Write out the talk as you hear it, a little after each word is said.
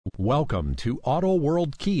Welcome to Auto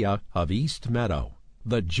World Kia of East Meadow,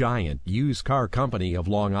 the giant used car company of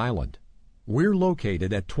Long Island. We're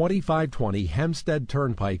located at 2520 Hempstead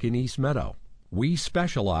Turnpike in East Meadow. We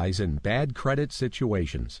specialize in bad credit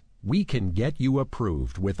situations. We can get you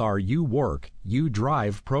approved with our You Work, You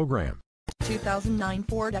Drive program. 2009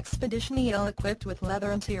 Ford Expedition EL equipped with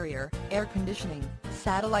leather interior, air conditioning,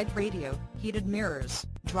 satellite radio, heated mirrors,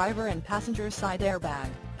 driver and passenger side airbag,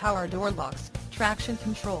 power door locks, traction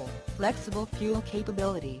control, flexible fuel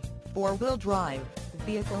capability, four-wheel drive,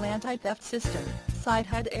 vehicle anti-theft system, side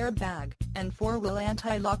head airbag, and four-wheel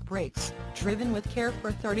anti-lock brakes, driven with care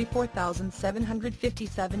for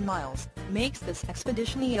 34,757 miles, makes this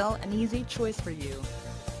Expedition EL an easy choice for you.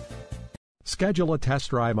 Schedule a test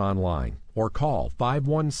drive online or call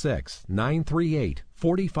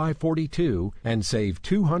 516-938-4542 and save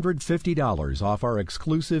 $250 off our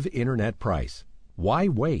exclusive internet price. Why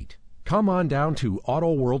wait? Come on down to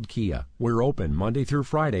Auto World Kia. We're open Monday through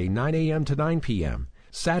Friday 9 a.m. to 9 p.m.,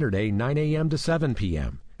 Saturday 9 a.m. to 7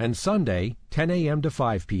 p.m., and Sunday 10 a.m. to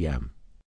 5 p.m.